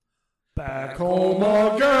Back home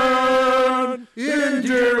again in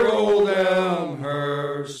dear old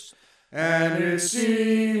Elmhurst, and it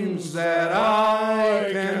seems that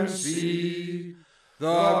I can see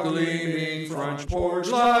the gleaming front porch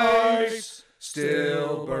lights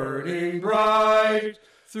still burning bright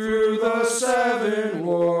through the 7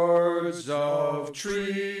 wards of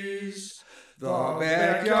trees. The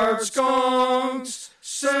backyard skunks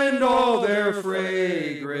send all their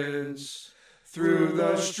fragrance through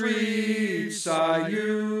the streets I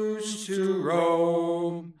used to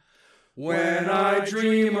roam. When I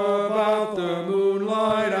dream about the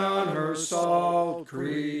moonlight on her salt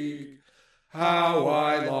creek, how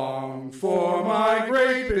I long for my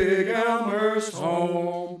great big Elmhurst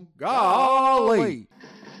home. Golly!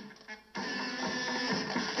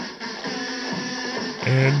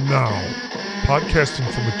 And now, podcasting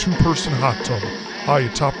from a 2-person hot tub high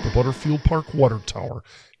atop the Butterfield Park Water Tower,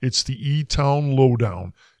 it's the E-Town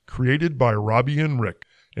Lowdown, created by Robbie and Rick.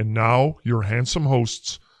 And now, your handsome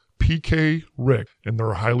hosts, PK, Rick, and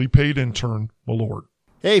their highly paid intern, Malord.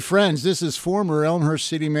 Hey friends, this is former Elmhurst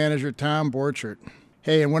City Manager Tom Borchert.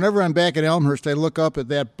 Hey, and whenever I'm back at Elmhurst, I look up at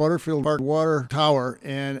that Butterfield Park Water Tower,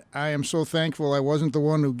 and I am so thankful I wasn't the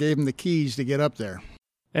one who gave him the keys to get up there.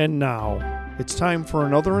 And now, it's time for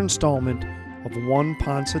another installment of One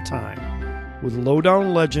Ponce Time with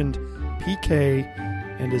lowdown legend PK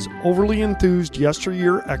and his overly enthused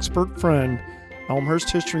yesteryear expert friend,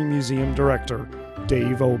 Elmhurst History Museum Director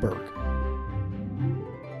Dave Oberg.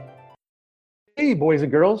 Hey, boys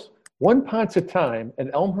and girls. One Ponce time,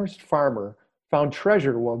 an Elmhurst farmer found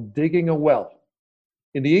treasure while digging a well.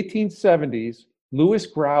 In the 1870s, Louis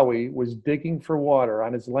Growy was digging for water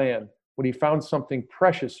on his land when he found something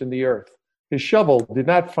precious in the earth. His shovel did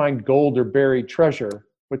not find gold or buried treasure,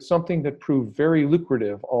 but something that proved very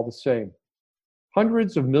lucrative all the same.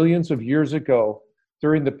 Hundreds of millions of years ago,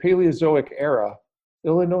 during the Paleozoic era,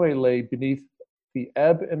 Illinois lay beneath the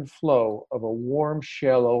ebb and flow of a warm,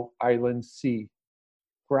 shallow island sea.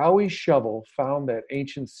 Growy's shovel found that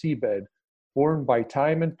ancient seabed, borne by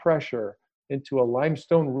time and pressure, into a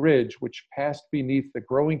limestone ridge which passed beneath the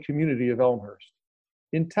growing community of Elmhurst.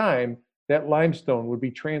 In time, that limestone would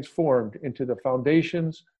be transformed into the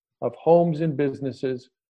foundations of homes and businesses,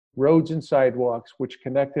 roads and sidewalks, which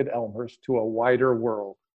connected Elmhurst to a wider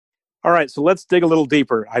world. All right, so let's dig a little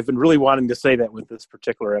deeper. I've been really wanting to say that with this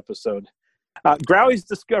particular episode. Growy's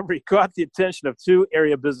discovery caught the attention of 2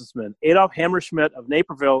 area businessmen, Adolf Hammerschmidt of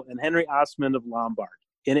Naperville and Henry Osmond of Lombard.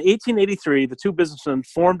 In 1883, the 2 businessmen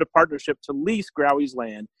formed a partnership to lease Growy's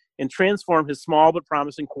land and transform his small but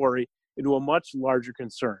promising quarry into a much larger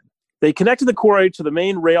concern. They connected the quarry to the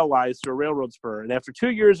main rail lines through a railroad spur, and after 2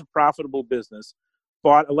 years of profitable business,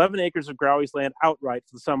 bought 11 acres of Growy's land outright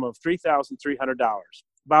for the sum of $3,300,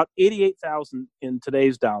 about $88,000 in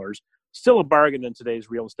today's dollars, still a bargain in today's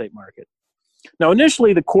real estate market. Now,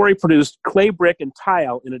 initially, the quarry produced clay brick and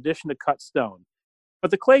tile in addition to cut stone, but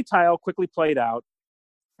the clay tile quickly played out,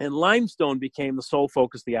 and limestone became the sole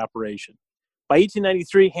focus of the operation. By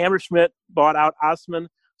 1893, Hammerschmidt bought out Osman,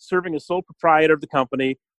 serving as sole proprietor of the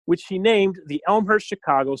company, which he named the Elmhurst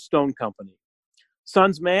Chicago Stone Company.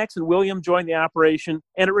 Sons Max and William joined the operation,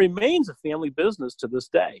 and it remains a family business to this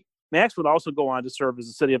day. Max would also go on to serve as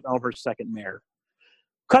the city of Elmhurst's second mayor.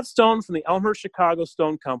 Cut stone from the Elmhurst Chicago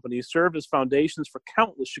Stone Company served as foundations for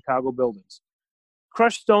countless Chicago buildings.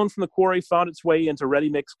 Crushed stone from the quarry found its way into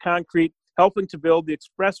ready-mix concrete, helping to build the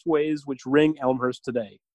expressways which ring Elmhurst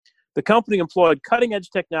today. The company employed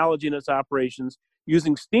cutting-edge technology in its operations,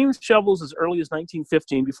 using steam shovels as early as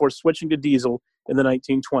 1915 before switching to diesel in the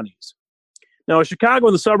 1920s. Now, as Chicago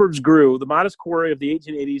and the suburbs grew, the modest quarry of the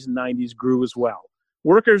 1880s and 90s grew as well.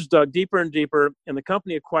 Workers dug deeper and deeper, and the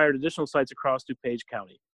company acquired additional sites across DuPage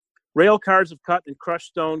County. Rail cars of cut and crushed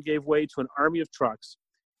stone gave way to an army of trucks.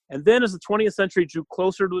 And then, as the 20th century drew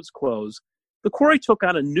closer to its close, the quarry took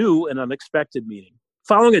on a new and unexpected meaning.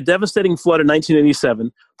 Following a devastating flood in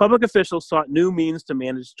 1987, public officials sought new means to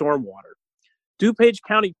manage stormwater. DuPage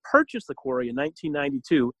County purchased the quarry in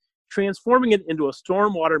 1992, transforming it into a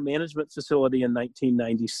stormwater management facility in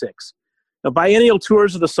 1996. Now, biennial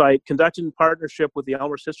tours of the site, conducted in partnership with the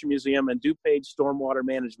Elmhurst History Museum and DuPage Stormwater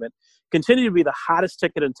Management, continue to be the hottest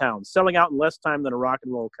ticket in town, selling out in less time than a rock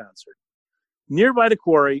and roll concert. Nearby the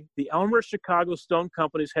quarry, the Elmhurst Chicago Stone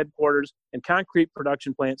Company's headquarters and concrete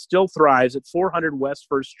production plant still thrives at 400 West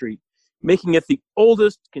 1st Street, making it the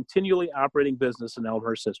oldest continually operating business in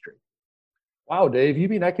Elmhurst history. Wow, Dave, you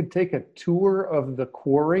mean I could take a tour of the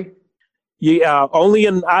quarry? Yeah, only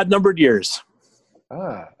in odd-numbered years.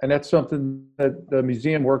 And that's something that the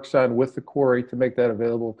museum works on with the quarry to make that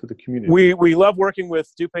available to the community. We love working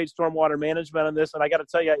with DuPage Stormwater Management on this, and I got to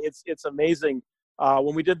tell you, it's amazing.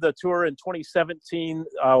 When we did the tour in 2017,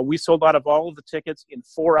 we sold out of all of the tickets in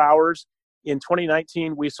 4 hours. In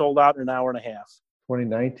 2019, we sold out in an hour and a half.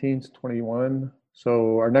 2019's 21.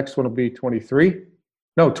 So our next one will be 23.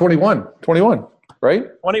 No, 21. 21, right?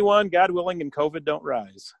 21, God willing, and COVID don't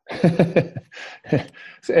rise.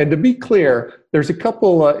 And to be clear, there's a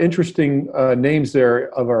couple interesting names there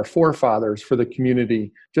of our forefathers for the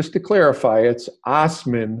community. Just to clarify, it's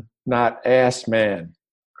Osman, not Assman.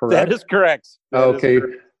 Correct? That is correct. Okay,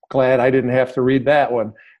 glad I didn't have to read that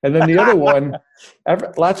one. And then the other one,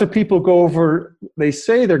 lots of people go over, they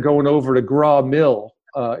say they're going over to Graw Mill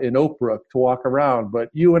in Oak Brook to walk around, but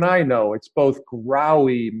you and I know it's both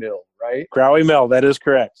Growy Mill, right? Growy Mill, that is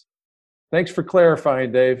correct. Thanks for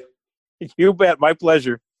clarifying, Dave. You bet, my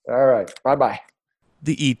pleasure. All right, bye-bye.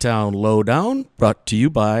 The E-Town Lowdown, brought to you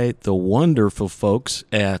by the wonderful folks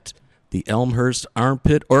at the Elmhurst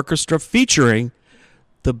Armpit Orchestra, featuring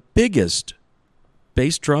the biggest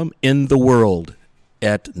bass drum in the world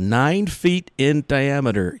at 9 feet in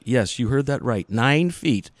diameter. Yes, you heard that right, 9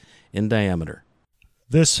 feet in diameter.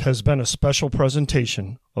 This has been a special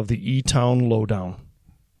presentation of the E-Town Lowdown.